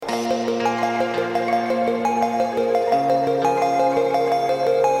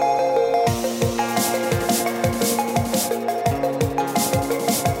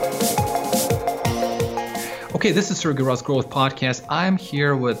Okay, this is Sergey Ross Growth Podcast. I'm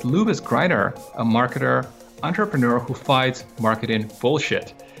here with Louis Greiner, a marketer, entrepreneur who fights marketing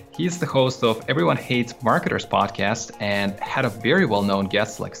bullshit. He's the host of Everyone Hates Marketers podcast and had a very well-known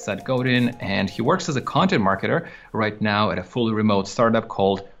guests like Seth Godin, and he works as a content marketer right now at a fully remote startup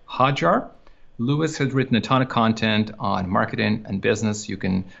called Hotjar. Louis has written a ton of content on marketing and business. You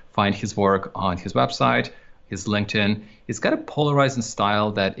can find his work on his website, his LinkedIn. He's got a polarizing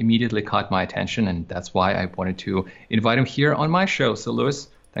style that immediately caught my attention, and that's why I wanted to invite him here on my show. So Louis,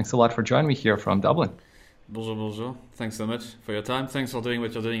 thanks a lot for joining me here from Dublin. Bonjour. Thanks so much for your time. Thanks for doing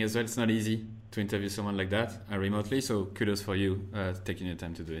what you're doing as well. It's not easy to interview someone like that remotely, so kudos for you taking your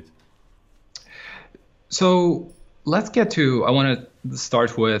time to do it. So let's get to, I want to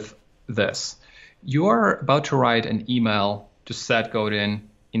start with this. You are about to write an email to Seth Godin,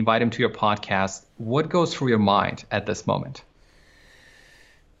 invite him to your podcast. What goes through your mind at this moment?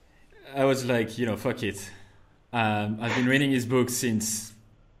 I was like, fuck it. I've been reading his book since...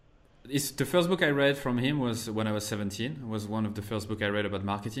 the first book I read from him was when I was 17. It was one of the first books I read about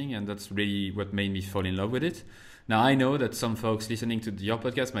marketing, and that's really what made me fall in love with it. Now, I know that some folks listening to your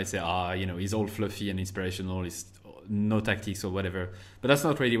podcast might say, he's all fluffy and inspirational, he's no tactics or whatever. But that's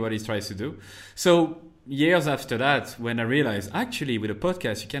not really what he tries to do. So years after that, when I realized, actually, with a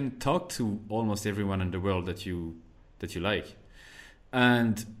podcast, you can talk to almost everyone in the world that you like.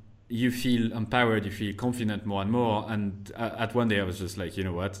 And you feel empowered, you feel confident more and more. And at one day, I was just like, you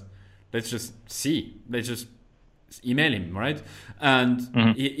know what? Let's just email him, right?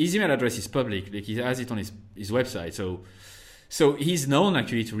 And his email address is public. Like, he has it on his website. So he's known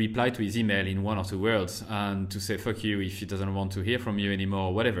actually to reply to his email in 1 or 2 words and to say fuck you if he doesn't want to hear from you anymore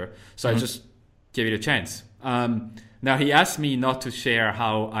or whatever. So I just gave it a chance. Now he asked me not to share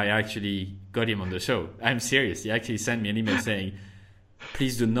how I actually got him on the show. I'm serious. He actually sent me an email saying,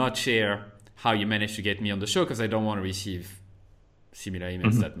 please do not share how you managed to get me on the show because I don't want to receive similar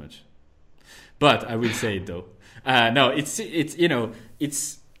emails that much. But I will say it though. No,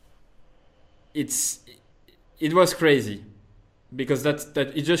 it was crazy because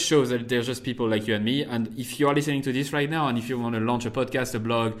that it just shows that there's just people like you and me. And if you are listening to this right now, and if you want to launch a podcast, a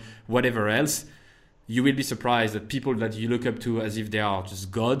blog, whatever else, you will be surprised that people that you look up to as if they are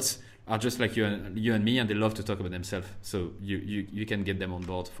just gods are just like you and me, and they love to talk about themselves. So you can get them on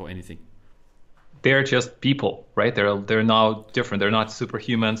board for anything. They're just people, right? They're now different. They're not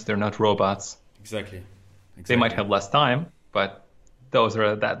superhumans. They're not robots. Exactly. They might have less time, but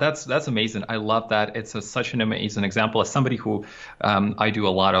that's amazing. I love that. It's such an amazing example. As somebody who I do a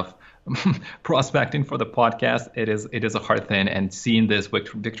lot of prospecting for the podcast, it is a hard thing, and seeing this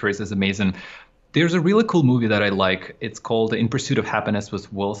victories is amazing. There's a really cool movie that I like. It's called In Pursuit of Happiness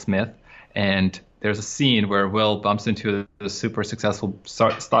with Will Smith, and there's a scene where Will bumps into a super successful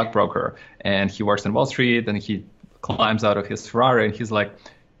stockbroker, and he works on Wall Street, and he climbs out of his Ferrari, and he's like,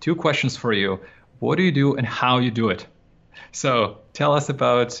 2 questions for you. What do you do and how you do it? So tell us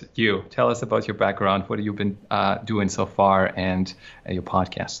about you. Tell us about your background. What have you been doing so far, and your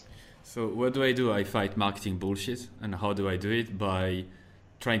podcast? So what do? I fight marketing bullshit. And how do I do it? By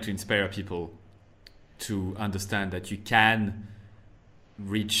trying to inspire people to understand that you can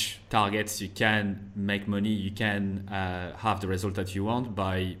reach targets, you can make money, you can have the result that you want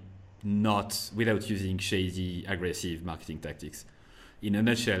without using shady, aggressive marketing tactics. In a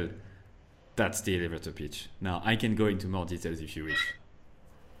nutshell, that's the elevator pitch. Now, I can go into more details if you wish.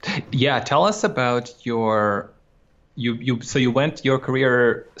 Yeah, tell us about your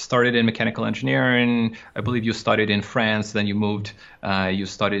career started in mechanical engineering. I believe you studied in France, then you moved, you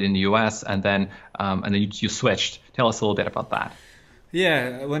studied in the US, and then you switched. Tell us a little bit about that.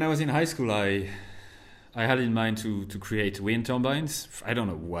 Yeah, when I was in high school, I had in mind to create wind turbines. I don't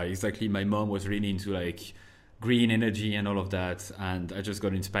know why exactly. My mom was really into like green energy and all of that, and I just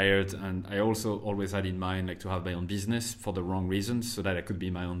got inspired. And I also always had in mind like to have my own business for the wrong reasons, so that I could be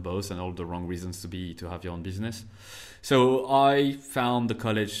my own boss, and all the wrong reasons to have your own business. So I found the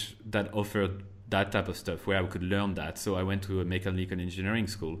college that offered that type of stuff where I could learn that. So I went to a mechanical engineering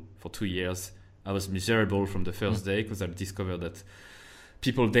school for 2 years. I was miserable from the first day because I discovered that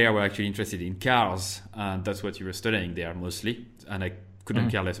people there were actually interested in cars, and that's what you were studying there mostly. And I couldn't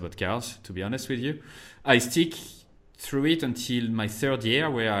care less about cars, to be honest with you. I stick through it until my 3rd year,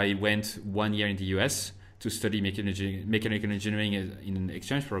 where I went 1 year in the US to study mechanical engineering in an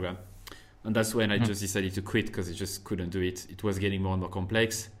exchange program. And that's when I just decided to quit because I just couldn't do it. It was getting more and more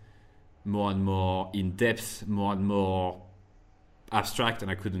complex, more and more in-depth, more and more abstract,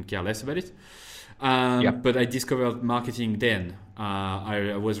 and I couldn't care less about it. But I discovered marketing then.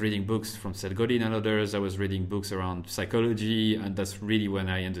 I was reading books from Seth Godin and others. I was reading books around psychology, and that's really when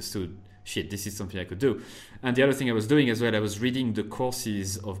I understood shit, this is something I could do. And the other thing I was doing as well, I was reading the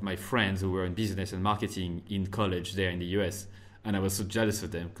courses of my friends who were in business and marketing in college there in the US. And I was so jealous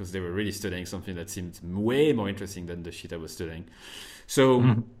of them because they were really studying something that seemed way more interesting than the shit I was studying.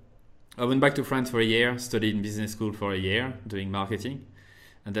 So I went back to France for a year, studied in business school for a year, doing marketing.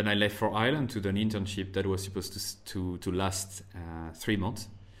 And then I left for Ireland to do an internship that was supposed to last 3 months.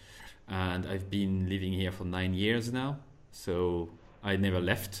 And I've been living here for 9 years now. So I never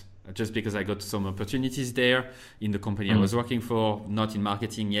left, just because I got some opportunities there in the company I was working for, not in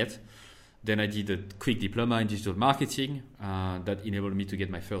marketing yet. Then I did a quick diploma in digital marketing that enabled me to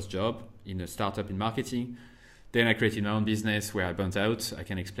get my first job in a startup in marketing. Then I created my own business where I burnt out. I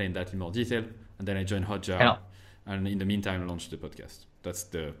can explain that in more detail. And then I joined Hotjar. And in the meantime, I launched the podcast. That's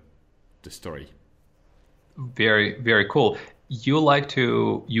the story. Very, very cool. You like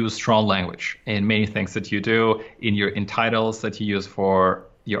to use strong language in many things that you do, in titles that you use for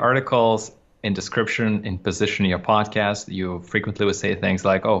your articles, in description, in position your podcast. You frequently would say things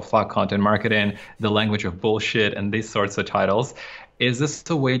like, oh, fuck content marketing, the language of bullshit, and these sorts of titles. Is this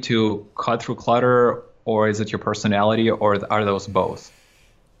a way to cut through clutter, or is it your personality, or are those both?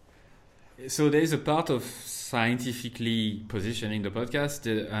 So there's a part of scientifically positioning the podcast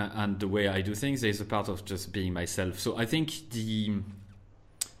and the way I do things. There's a part of just being myself. So I think the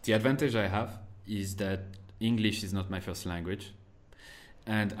advantage I have is that English is not my first language,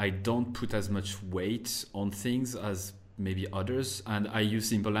 and I don't put as much weight on things as maybe others. And I use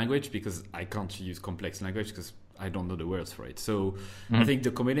simple language because I can't use complex language because I don't know the words for it. So I think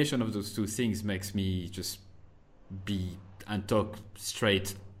the combination of those two things makes me just be and talk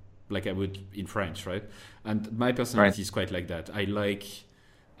straight like I would in French, right? And my personality is quite like that. I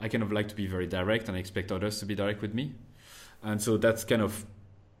kind of like to be very direct, and I expect others to be direct with me. And so that's kind of,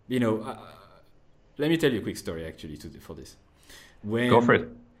 let me tell you a quick story actually for this. Go for it.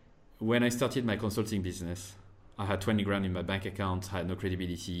 When I started my consulting business, I had 20 grand in my bank account, I had no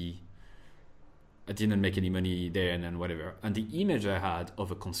credibility, I didn't make any money there and then whatever. And the image I had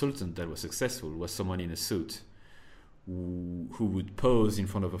of a consultant that was successful was someone in a suit who would pose in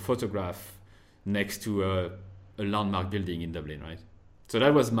front of a photograph next to a landmark building in Dublin, right? So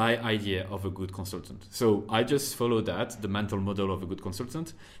that was my idea of a good consultant. So I just followed that, the mental model of a good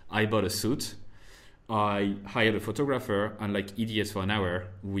consultant. I bought a suit, I hired a photographer, and like idiots for an hour,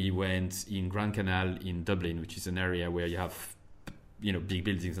 we went in Grand Canal in Dublin, which is an area where you have, big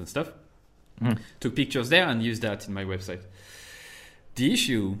buildings and stuff. Took pictures there and used that in my website. The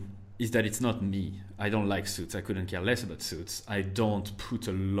issue is that it's not me. I don't like suits. I couldn't care less about suits. I don't put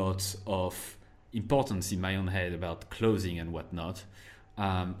a lot of importance in my own head about clothing and whatnot.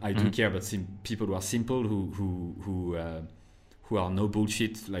 I do care about people who are simple, who are no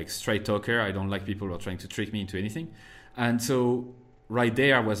bullshit, like straight talker. I don't like people who are trying to trick me into anything. And so right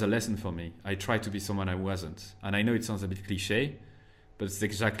there was a lesson for me. I tried to be someone I wasn't. And I know it sounds a bit cliche, but it's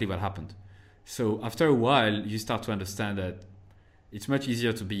exactly what happened. So after a while, you start to understand that it's much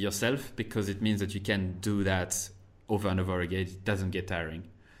easier to be yourself because it means that you can do that over and over again. It doesn't get tiring.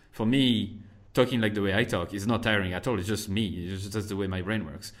 For me, talking like the way I talk is not tiring at all. It's just me. It's just the way my brain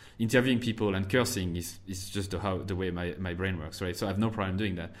works. Interviewing people and cursing is just the way my brain works, right? So I have no problem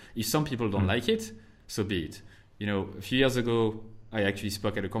doing that. If some people don't like it, so be it. A few years ago, I actually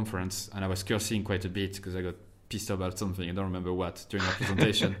spoke at a conference and I was cursing quite a bit because I got pissed about something. I don't remember what during my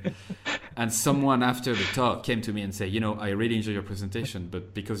presentation. And someone after the talk came to me and said, I really enjoyed your presentation,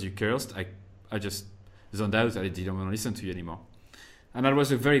 but because you cursed, I just zoned out. I didn't want to listen to you anymore. And that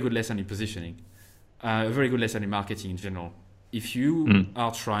was a very good lesson in positioning, a very good lesson in marketing in general. If you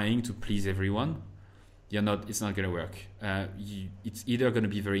are trying to please everyone, it's not going to work. It's either going to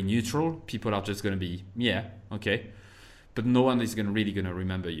be very neutral. People are just going to be, yeah, okay. But no one is really going to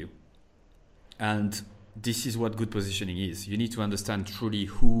remember you. And this is what good positioning is. You need to understand truly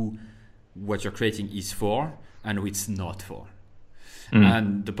who what you're creating is for and who it's not for.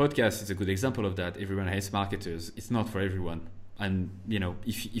 And the podcast is a good example of that. Everyone hates marketers. It's not for everyone. And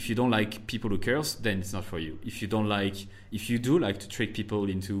if you don't like people who curse, then it's not for you. If you do like to trick people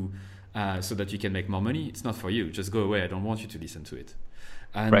into so that you can make more money, it's not for you. Just go away. I don't want you to listen to it.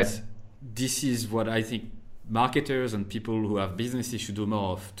 And this is what I think marketers and people who have businesses should do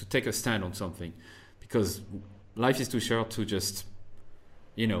more of, to take a stand on something, because life is too short to just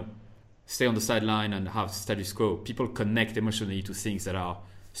stay on the sideline and have status quo. People connect emotionally to things that are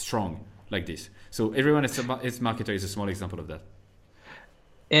strong like this. So everyone as a marketer is a small example of that.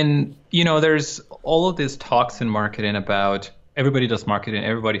 And, there's all of these talks in marketing about everybody does marketing,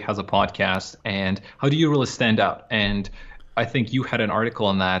 everybody has a podcast, and how do you really stand out? And I think you had an article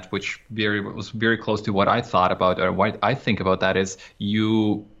on that, which was very close to what I thought about, or what I think about that is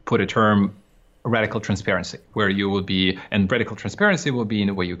you put a term, radical transparency, where you will be, and radical transparency will be in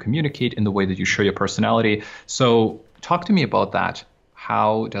the way you communicate, in the way that you show your personality. So talk to me about that.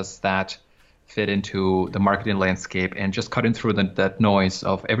 How does that fit into the marketing landscape and just cutting through that noise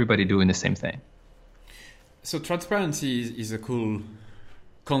of everybody doing the same thing? So transparency is a cool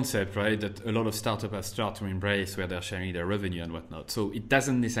concept, right? That a lot of startups start to embrace, where they're sharing their revenue and whatnot. So it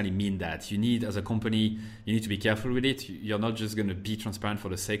doesn't necessarily mean that you need, as a company, you need to be careful with it. You're not just going to be transparent for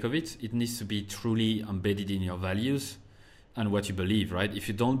the sake of it. It needs to be truly embedded in your values and what you believe, right? If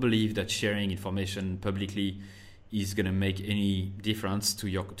you don't believe that sharing information publicly is going to make any difference to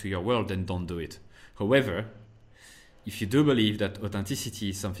your world, then don't do it. However, if you do believe that authenticity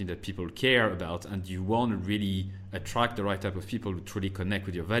is something that people care about, and you want to really attract the right type of people who truly connect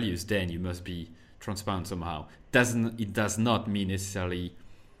with your values, then you must be transparent somehow. It does not mean necessarily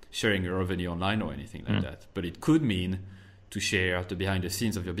sharing your revenue online or anything like that, but it could mean to share the behind the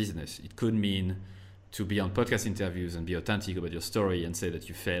scenes of your business. It could mean to be on podcast interviews and be authentic about your story and say that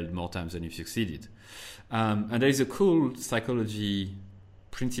you failed more times than you've succeeded. And there is a cool psychology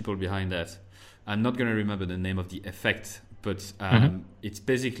principle behind that. I'm not going to remember the name of the effect, but it's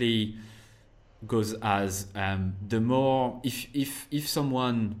basically goes as the more, if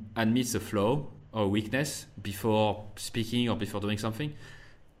someone admits a flaw or weakness before speaking or before doing something,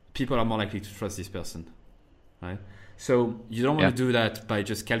 people are more likely to trust this person, right? So you don't want to do that by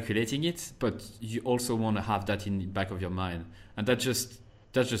just calculating it, but you also want to have that in the back of your mind. And that just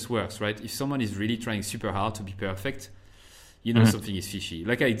works, right? If someone is really trying super hard to be perfect, you know something is fishy.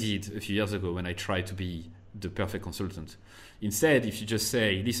 Like I did a few years ago when I tried to be the perfect consultant. Instead, if you just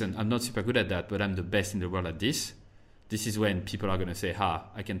say, listen, I'm not super good at that, but I'm the best in the world at this is when people are going to say,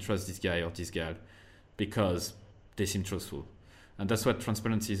 I can trust this guy or this girl because they seem truthful. And that's what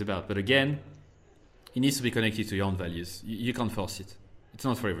transparency is about. But again, it needs to be connected to your own values. You can't force it. It's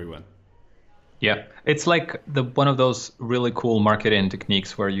not for everyone. Yeah, it's like one of those really cool marketing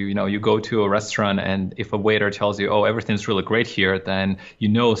techniques where you go to a restaurant, and if a waiter tells you, oh, everything's really great here, then you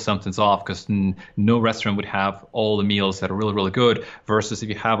know something's off, because no restaurant would have all the meals that are really, really good. Versus if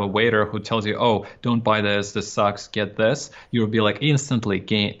you have a waiter who tells you, oh, don't buy this sucks, get this, you'll be like instantly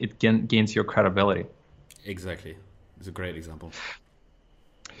gains your credibility. Exactly. It's a great example.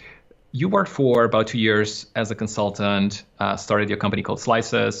 You worked for about 2 years as a consultant, started your company called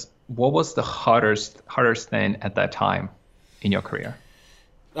Slices. What was the hardest thing at that time in your career?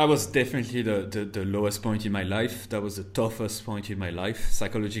 That was definitely the lowest point in my life. That was the toughest point in my life,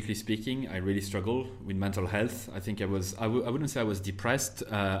 psychologically speaking. I really struggled with mental health. I think I wouldn't say I was depressed.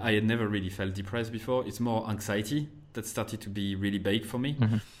 I had never really felt depressed before. It's more anxiety that started to be really big for me.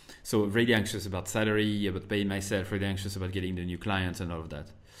 Mm-hmm. So really anxious about salary, about paying myself, really anxious about getting the new clients and all of that.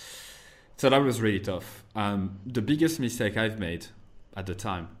 So that was really tough. The biggest mistake I've made at the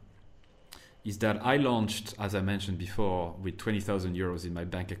time is that I launched, as I mentioned before, with 20,000 euros in my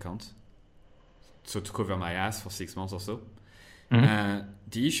bank account. So to cover my ass for 6 months or so. Mm-hmm.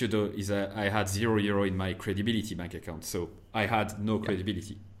 The issue though is that I had €0 in my credibility bank account. So I had no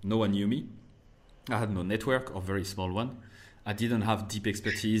credibility. No one knew me. I had no network, or very small one. I didn't have deep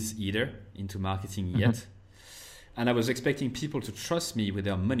expertise either into marketing yet. Mm-hmm. And I was expecting people to trust me with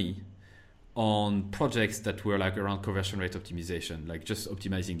their money on projects that were like around conversion rate optimization, like just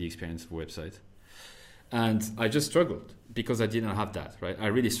optimizing the experience of a website. And I just struggled because I didn't have that, right? I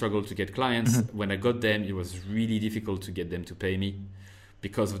really struggled to get clients. Mm-hmm. When I got them, it was really difficult to get them to pay me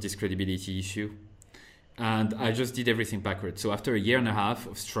because of this credibility issue. And I just did everything backwards. So after a year and a half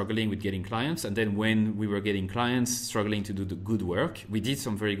of struggling with getting clients, and then when we were getting clients, struggling to do the good work, we did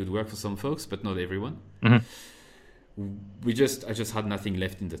some very good work for some folks, but not everyone. Mm-hmm. I just had nothing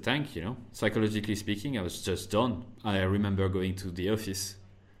left in the tank, Psychologically speaking, I was just done. I remember going to the office,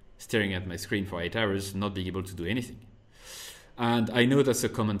 staring at my screen for 8 hours, not being able to do anything. And I know that's a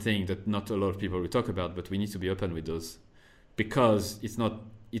common thing that not a lot of people will talk about, but we need to be open with those, because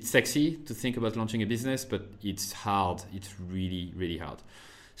it's sexy to think about launching a business, but it's hard. It's really, really hard.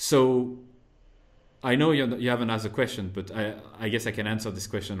 So I know you haven't asked a question, but I guess I can answer this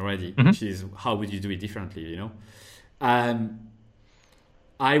question already, mm-hmm. which is, how would you do it differently,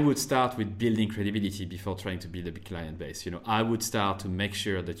 I would start with building credibility before trying to build a big client base. I would start to make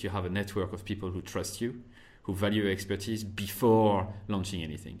sure that you have a network of people who trust you, who value your expertise before launching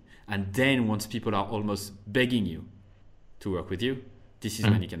anything. And then once people are almost begging you to work with you, this is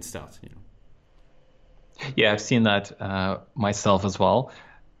mm-hmm. when you can start. Yeah, I've seen that myself as well.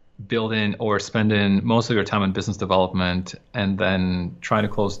 Building or spending most of your time on business development and then trying to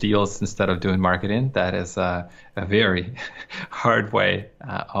close deals instead of doing marketing, that is a very hard way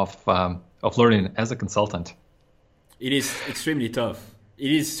of learning as a consultant. It is extremely tough.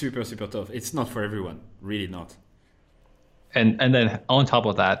 it is super, super tough. It's not for everyone, really not. And then on top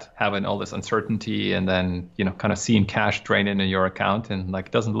of that, having all this uncertainty and then, kind of seeing cash drain into your account and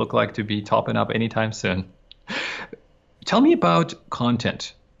like doesn't look like to be topping up anytime soon. Tell me about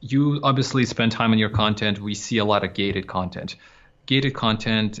content. You obviously spend time on your content. We see a lot of gated content. Gated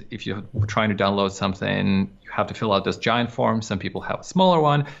content, if you're trying to download something, you have to fill out this giant form. Some people have a smaller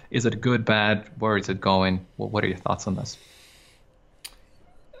one. Is it good, bad? Where is it going? Well, what are your thoughts on this?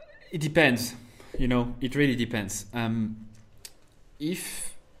 It depends. It really depends.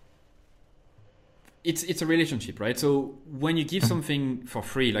 If it's a relationship, right? So when you give something for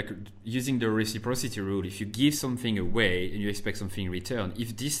free, like using the reciprocity rule, if you give something away and you expect something in return,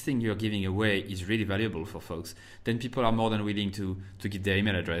 if this thing you're giving away is really valuable for folks, then people are more than willing to give their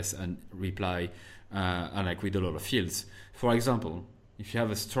email address and reply and like with a lot of fields. For example, if you have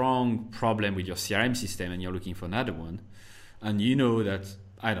a strong problem with your CRM system and you're looking for another one, and you know that,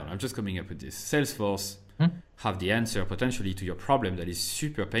 I don't know, I'm just coming up with this, Salesforce have the answer potentially to your problem that is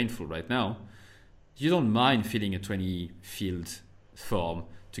super painful right now, you don't mind filling a 20 field form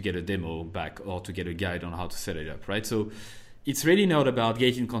to get a demo back or to get a guide on how to set it up, right? So it's really not about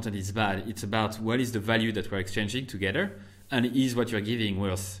gating content is bad. It's about what is the value that we're exchanging together, and is what you're giving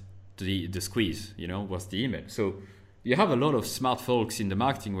worth the squeeze, worth the email. So you have a lot of smart folks in the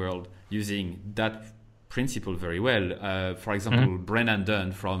marketing world using that principle very well. For example, Brennan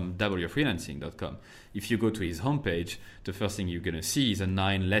Dunn from wfreelancing.com. If you go to his homepage, the first thing you're going to see is a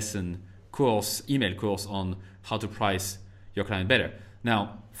 9-lesson email course on how to price your client better.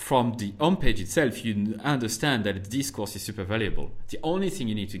 Now, from the homepage itself, you understand that this course is super valuable. The only thing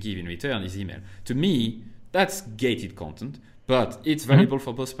you need to give in return is email. To me, that's gated content, but it's valuable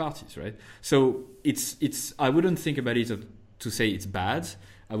for both parties, right? So it's I wouldn't think about it to say it's bad.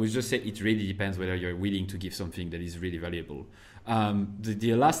 I would just say it really depends whether you're willing to give something that is really valuable.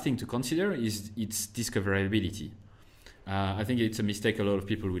 The last thing to consider is its discoverability. I think it's a mistake a lot of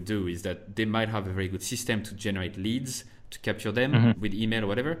people would do, is that they might have a very good system to generate leads, to capture them with email or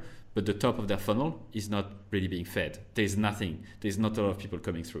whatever, but the top of their funnel is not really being fed. There's nothing. There's not a lot of people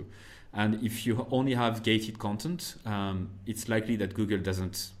coming through. And if you only have gated content, it's likely that Google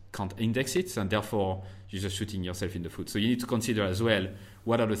can't index it, and therefore you're just shooting yourself in the foot. So you need to consider as well,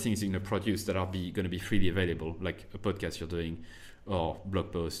 what are the things you're going to produce that are going to be freely available, like a podcast you're doing or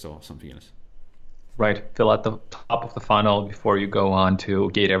blog post or something else. Right. Fill out the top of the funnel before you go on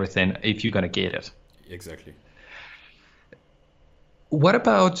to gate everything, if you're going to gate it. Exactly. What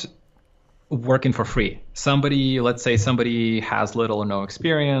about working for free? Let's say somebody has little or no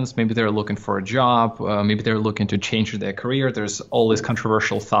experience. Maybe they're looking for a job. Maybe they're looking to change their career. There's all these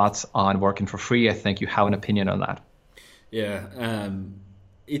controversial thoughts on working for free. I think you have an opinion on that. Yeah.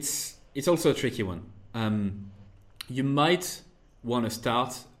 It's also a tricky one. You might want to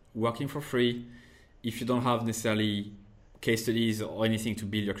start working for free if you don't have necessarily case studies or anything to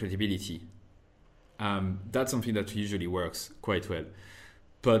build your credibility. That's something that usually works quite well.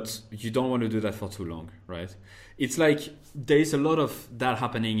 But you don't want to do that for too long, right? It's like there's a lot of that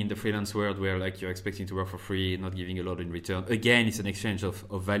happening in the freelance world where like you're expecting to work for free, not giving a lot in return. Again, it's an exchange of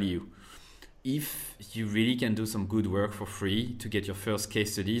value. If you really can do some good work for free to get your first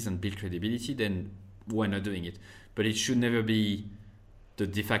case studies and build credibility, then why not doing it? But it should never be the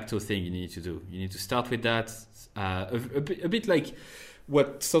de facto thing you need to do. You need to start with that. A bit like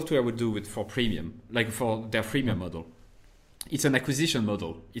what software would do for premium, like for their freemium model. It's an acquisition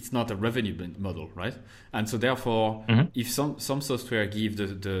model. It's not a revenue model, right? And so therefore, if some software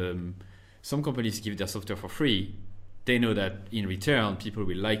some companies give their software for free, they know that in return, people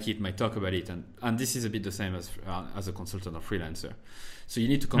will like it, might talk about it. And this is a bit the same as a consultant or freelancer. So you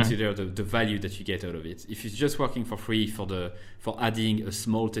need to consider the value that you get out of it. If it's just working for free for adding a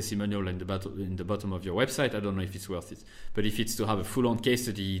small testimonial in the bottom of your website, I don't know if it's worth it. But if it's to have a full-on case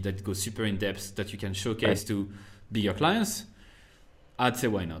study that goes super in depth that you can showcase to bigger clients, I'd say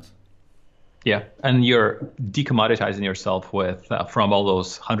why not? Yeah, and you're decommoditizing yourself from all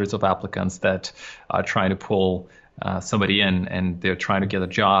those hundreds of applicants that are trying to pull somebody in, and they're trying to get a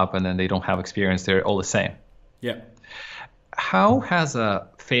job, and then they don't have experience. They're all the same. Yeah. How has a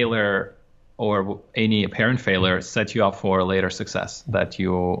failure or any apparent failure set you up for later success that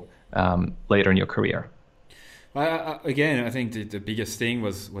you later in your career? Again, I think the biggest thing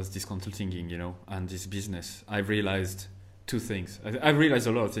was this consulting gig, and this business. I've realized two things. I've realized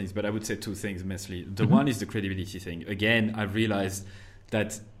a lot of things, but I would say two things mostly. The one is the credibility thing. Again, I've realized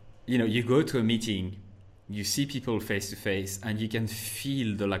that, you go to a meeting, you see people face to face, and you can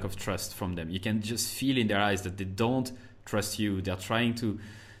feel the lack of trust from them. You can just feel in their eyes that they don't trust you. They're trying to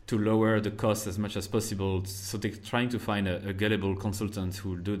to lower the cost as much as possible. So they're trying to find a gullible consultant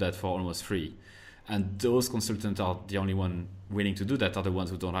who will do that for almost free. And those consultants are the only one willing to do that, are the ones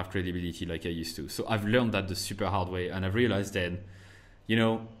who don't have credibility like I used to. So I've learned that the super hard way. And I've realized then,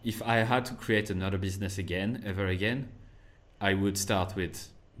 if I had to create another business ever again, I would start with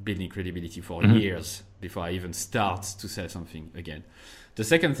building credibility for years before I even start to sell something again. The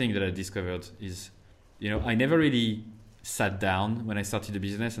second thing that I discovered is, I never really sat down when I started the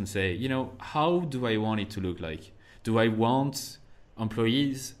business and say, how do I want it to look like? Do I want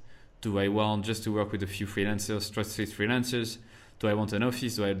employees? Do I want just to work with a few freelancers, trusted freelancers? Do I want an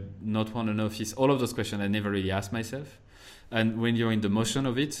office? Do I not want an office? All of those questions I never really asked myself. And when you're in the motion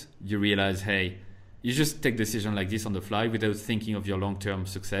of it, you realize, hey, you just take decisions like this on the fly without thinking of your long-term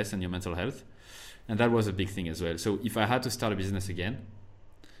success and your mental health. And that was a big thing as well. So if I had to start a business again,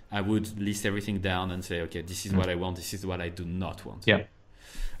 I would list everything down and say, okay, this is what I want. This is what I do not want. Yeah.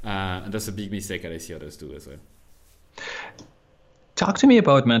 And that's a big mistake that I see others do as well. Talk to me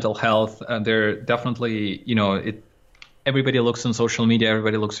about mental health. There definitely, everybody looks on social media,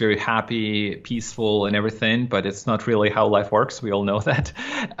 everybody looks very happy, peaceful and everything, but it's not really how life works. We all know that.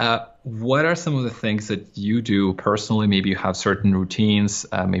 What are some of the things that you do personally? Maybe you have certain routines,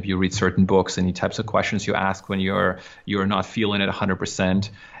 maybe you read certain books, any types of questions you ask when you're not feeling it 100%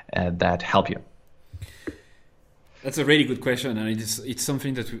 that help you? That's a really good question, and it's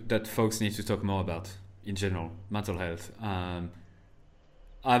something that folks need to talk more about in general, mental health.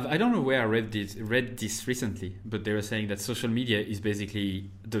 I don't know where I read this recently, but they were saying that social media is basically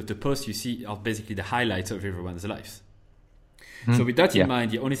the posts you see are basically the highlights of everyone's lives. So with that in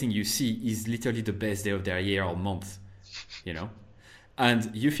mind, the only thing you see is literally the best day of their year or month,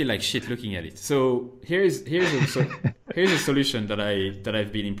 and you feel like shit looking at it. So here's a solution that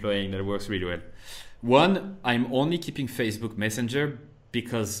I've been employing that works really well. One, I'm only keeping Facebook Messenger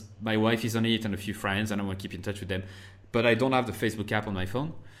because my wife is on it and a few friends, and I want to keep in touch with them. But I don't have the Facebook app on my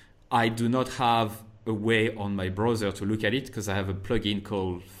phone. I do not have a way on my browser to look at it because I have a plugin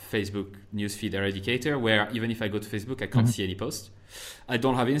called Facebook Newsfeed Eradicator, where even if I go to Facebook, I can't see any posts. I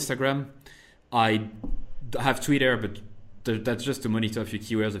don't have Instagram. I have Twitter, but that's just to monitor a few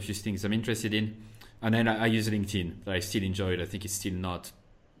keywords, a few things I'm interested in. And then I use LinkedIn that I still enjoy it. I think it's still not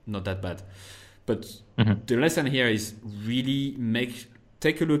that bad. But the lesson here is really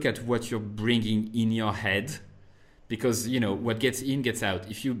take a look at what you're bringing in your head. Because what gets in gets out.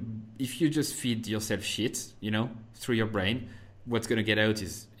 If you just feed yourself shit, through your brain, what's gonna get out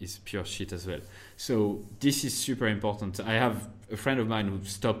is pure shit as well. So this is super important. I have a friend of mine who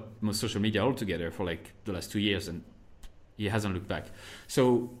stopped most social media altogether for like the last 2 years, and he hasn't looked back.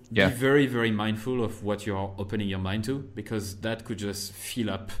 So be very, very mindful of what you're opening your mind to, because that could just fill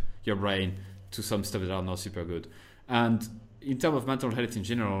up your brain to some stuff that are not super good. And in terms of mental health in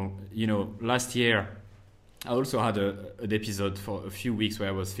general, last year, I also had an episode for a few weeks where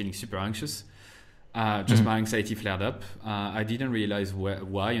I was feeling super anxious. My anxiety flared up. I didn't realize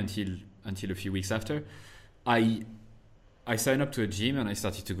why until a few weeks after. I signed up to a gym and I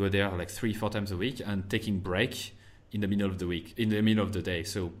started to go there like 3-4 times a week and taking break in the middle of the day.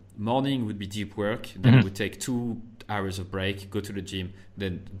 So morning would be deep work. Then I would take 2 hours of break, go to the gym,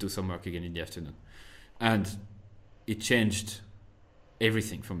 then do some work again in the afternoon. And it changed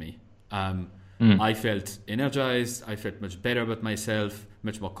everything for me. I felt energized. I felt much better about myself,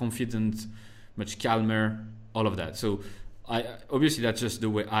 much more confident, much calmer, all of that. So obviously that's just the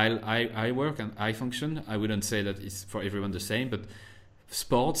way I work and I function. I wouldn't say that it's for everyone the same, but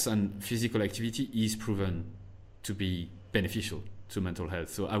sports and physical activity is proven to be beneficial to mental health.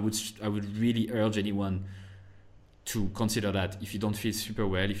 So I would really urge anyone to consider that if you don't feel super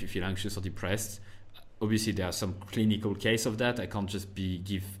well, if you feel anxious or depressed. Obviously, there are some clinical case of that. I can't just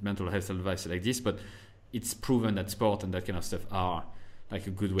give mental health advice like this, but it's proven that sport and that kind of stuff are like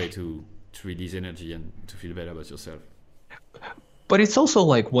a good way to release energy and to feel better about yourself. But it's also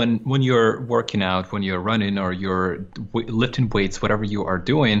like when you're working out, when you're running or you're lifting weights, whatever you are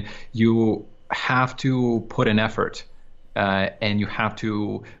doing, you have to put an effort and you have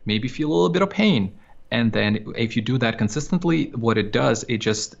to maybe feel a little bit of pain. And then if you do that consistently, what it does, it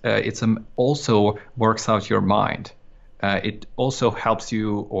also works out your mind. It also helps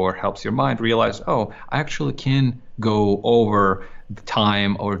you or helps your mind realize, oh, I actually can go over the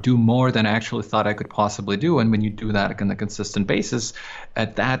time or do more than I actually thought I could possibly do. And when you do that on a consistent basis,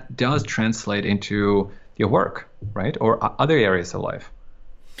 that does translate into your work, right? Or other areas of life.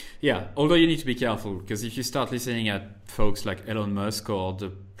 Yeah, although you need to be careful, because if you start listening at folks like Elon Musk or the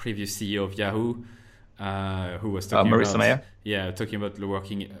previous CEO of Yahoo, who was talking Marissa about Mayer? talking about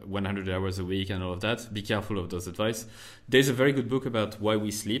working 100 hours a week and all of that. Be careful of those advice. There's a very good book about why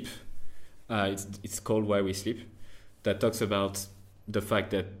we sleep. It's called Why We Sleep, that talks about the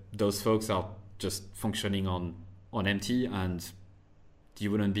fact that those folks are just functioning on empty, and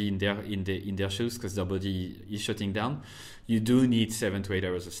you wouldn't be in their shoes because their body is shutting down. You do need 7 to 8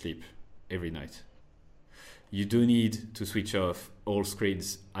 hours of sleep every night. You do need to switch off all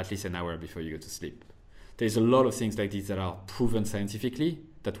screens at least an hour before you go to sleep. There's a lot of things like this that are proven scientifically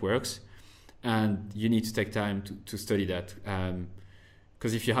that works, and you need to take time to study that.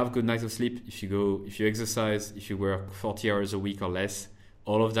 Because if you have good nights of sleep, if you exercise, if you work 40 hours a week or less,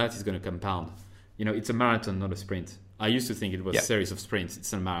 all of that is going to compound. It's a marathon, not a sprint. I used to think it was a series of sprints.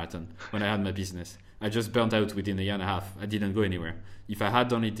 It's a marathon. When I had my business, I just burnt out within a year and a half. I didn't go anywhere. If I had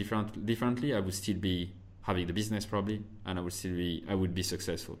done it differently, I would still be having the business probably, and I would be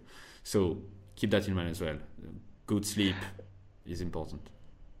successful. So keep that in mind as well. Good sleep is important.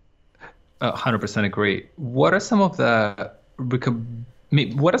 100% agree. What are some of the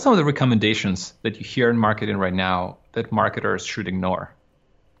recommendations that you hear in marketing right now that marketers should ignore?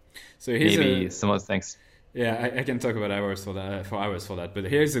 So here's some of the things. Yeah, I can talk about hours for that. But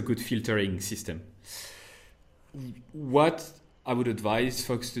here's a good filtering system. What I would advise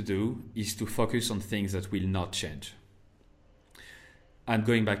folks to do is to focus on things that will not change. And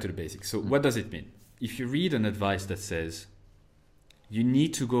going back to the basics. So what does it mean? If you read an advice that says you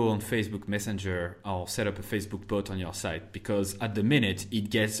need to go on Facebook Messenger or set up a Facebook bot on your site because at the minute it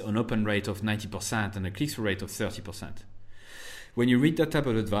gets an open rate of 90% and a click-through rate of 30%. When you read that type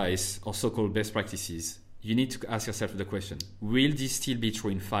of advice or so-called best practices, you need to ask yourself the question, will this still be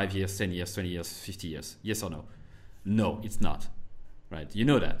true in 5 years, 10 years, 20 years, 50 years? Yes or no? No, it's not. Right? You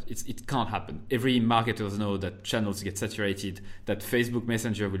know that. It can't happen. Every marketers know that channels get saturated, that Facebook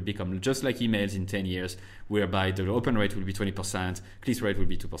Messenger will become just like emails in 10 years, whereby the open rate will be 20%, click rate will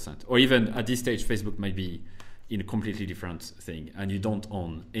be 2%. Or even at this stage, Facebook might be in a completely different thing, and you don't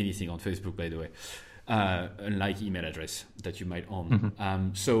own anything on Facebook, by the way, unlike email address that you might own.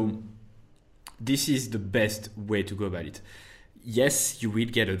 Mm-hmm. So this is the best way to go about it. Yes, you will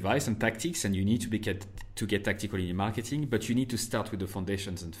get advice and tactics, and you need to get tactical in your marketing, but you need to start with the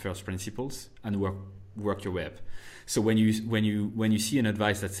foundations and first principles and work your way up. So when you see an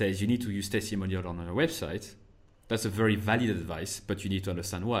advice that says you need to use testimonial on your website, that's a very valid advice, but you need to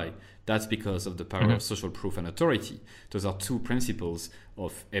understand why. That's because of the power of social proof and authority. Those are two principles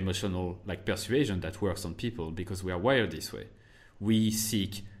of emotional persuasion that works on people because we are wired this way. We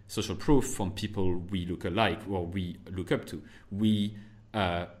seek social proof from people we look alike or we look up to. We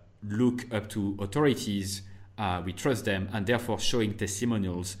look up to authorities, we trust them, and therefore showing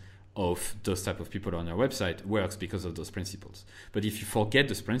testimonials of those type of people on your website works because of those principles. But if you forget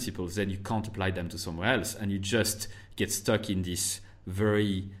those principles, then you can't apply them to somewhere else, and you just get stuck in this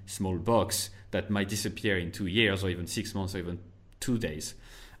very small box that might disappear in 2 years or even 6 months or even 2 days.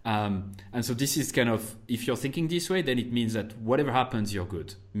 And so this is kind of, if you're thinking this way, then it means that whatever happens, you're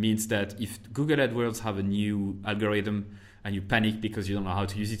good. It means that if Google AdWords have a new algorithm and you panic because you don't know how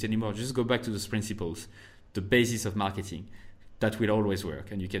to use it anymore, just go back to those principles, the basis of marketing. That will always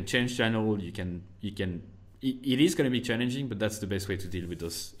work. And you can change channel, it is going to be challenging, but that's the best way to deal with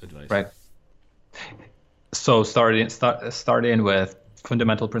those advice. Right. So start in with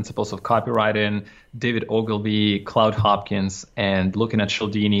fundamental principles of copywriting, David Ogilvy, Cloud Hopkins, and looking at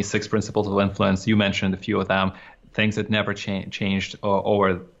Cialdini, 6 principles of influence. You mentioned a few of them, things that never changed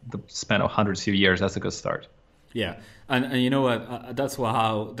over the span of hundreds of years. That's a good start. Yeah, and you know what? That's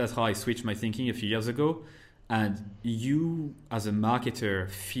how I switched my thinking a few years ago. And you, as a marketer,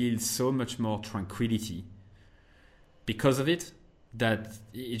 feel so much more tranquility because of it, that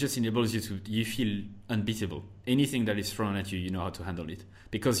it just enables you feel unbeatable. Anything that is thrown at you, you know how to handle it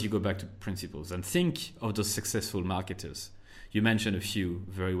because you go back to principles. And think of those successful marketers. You mentioned a few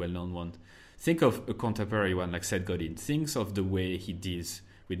very well-known ones. Think of a contemporary one like Seth Godin. Think of the way he deals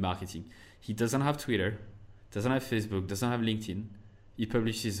with marketing. He doesn't have Twitter, doesn't have Facebook, doesn't have LinkedIn. He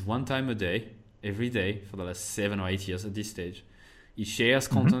publishes 1 time a day, every day for the last 7 or 8 years at this stage. He shares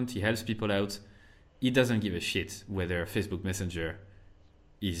content, he helps people out. He doesn't give a shit whether Facebook Messenger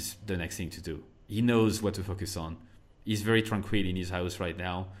is the next thing to do. He knows what to focus on. He's very tranquil in his house right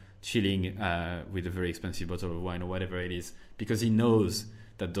now, chilling with a very expensive bottle of wine or whatever it is, because he knows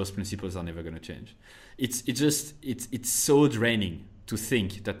that those principles are never going to change. It's so draining to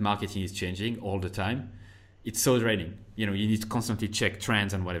think that marketing is changing all the time. It's so draining. You need to constantly check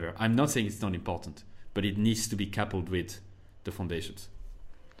trends and whatever. I'm not saying it's not important, but it needs to be coupled with the foundations.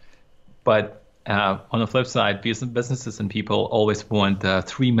 But On the flip side, businesses and people always want the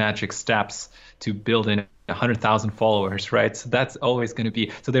 3 magic steps to build in 100,000 followers, right? So that's always going to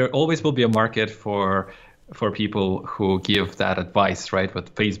be, so there always will be a market for people who give that advice, right?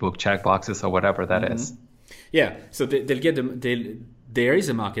 With Facebook checkboxes or whatever that is. Yeah, so there is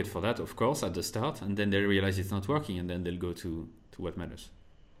a market for that, of course, at the start, and then they realize it's not working, and then they'll go to what matters.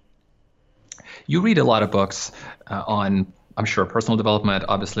 You read a lot of books on, I'm sure, personal development,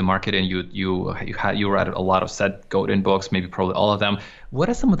 obviously marketing. You read a lot of Seth Godin books, maybe probably all of them. What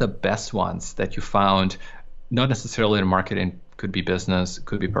are some of the best ones that you found, not necessarily in marketing, could be business,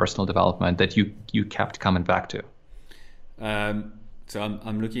 could be personal development, that you kept coming back to? So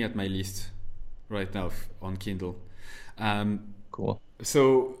I'm looking at my list right now on Kindle. Cool.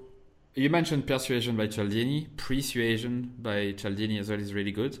 So you mentioned Persuasion by Cialdini. Persuasion by Cialdini as well is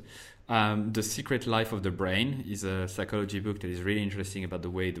really good. The Secret Life of the Brain is a psychology book that is really interesting about the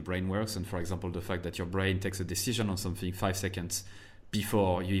way the brain works, and for example the fact that your brain takes a decision on something 5 seconds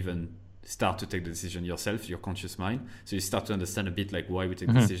before you even start to take the decision yourself, your conscious mind. So you start to understand a bit like why we take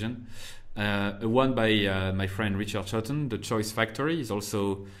the decision. One by my friend Richard Choton, The Choice Factory, is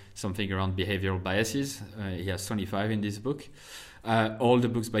also something around behavioral biases. He has 25 in this book. All the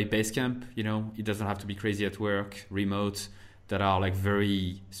books by Basecamp, it doesn't have to be crazy at work, remote, that are like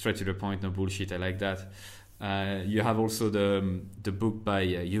very straight to the point, no bullshit. I like that. You have also the book by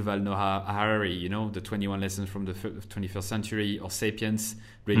Yuval Noah Harari, the 21 Lessons from the 21st Century, or Sapiens,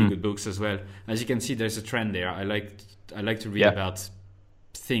 really good books as well. As you can see, there's a trend there. I like to read about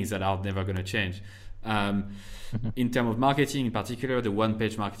things that are never going to change. In terms of marketing in particular, the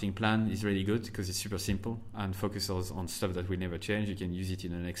one-page marketing plan is really good because it's super simple and focuses on stuff that will never change. You can use it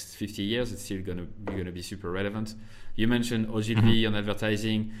in the next 50 years. It's still going to be super relevant. You mentioned Ogilvy on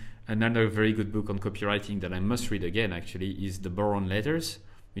advertising. Another very good book on copywriting that I must read again, actually, is The Boron Letters,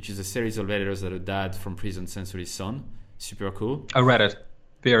 which is a series of letters that a dad from prison sends to his son. Super cool. I read it.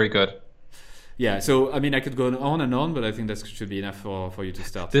 Very good. Yeah, so, I mean, I could go on and on, but I think that should be enough for you to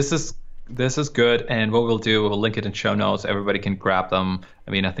start. This is good, and what we'll do, we'll link it in show notes. Everybody can grab them.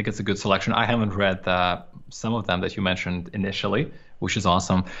 I mean, I think it's a good selection. I haven't read some of them that you mentioned initially, which is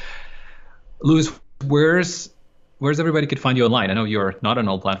awesome. Louis, where's everybody could find you online? I know you're not on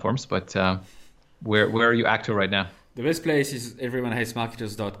all platforms, but where are you active right now? The best place is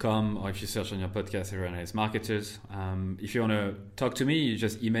everyonehatesmarketers.com, or if you search on your podcast, Everyone Hates Marketers. If you want to talk to me, you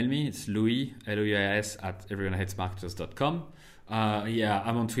just email me. It's Louis, Louis, at everyonehatesmarketers.com.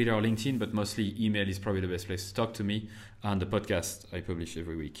 I'm on Twitter or LinkedIn, but mostly email is probably the best place to talk to me. And the podcast I publish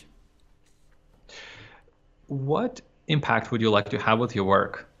every week. What impact would you like to have with your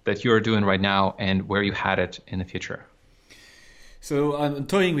work that you're doing right now, and where you had it in the future? So I'm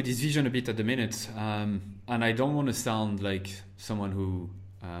toying with this vision a bit at the minute, and I don't want to sound like someone who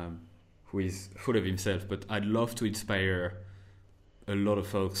is full of himself, but I'd love to inspire a lot of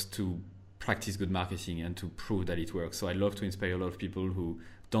folks to practice good marketing and to prove that it works. So I love to inspire a lot of people who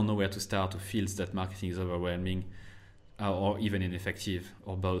don't know where to start, who feels that marketing is overwhelming or even ineffective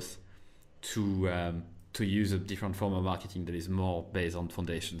or both, to use a different form of marketing that is more based on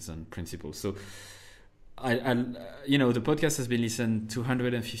foundations and principles. So the podcast has been listened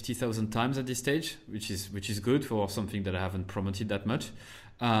 250,000 times at this stage, which is good for something that I haven't promoted that much.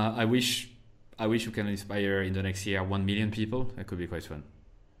 I wish we can inspire in the next year 1 million people. That could be quite fun.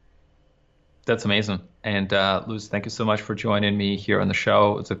 That's amazing. And Luz, thank you so much for joining me here on the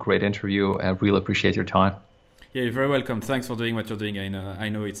show. It's a great interview. I really appreciate your time. Yeah, you're very welcome. Thanks for doing what you're doing. I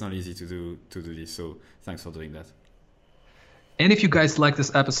know it's not easy to do this, so thanks for doing that. And if you guys like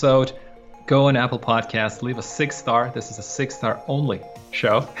this episode, go on Apple Podcasts, leave a 6-star. This is a 6-star only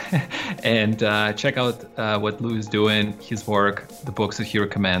show. And check out what Louis is doing, his work, the books that he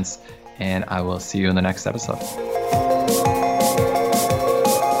recommends. And I will see you in the next episode.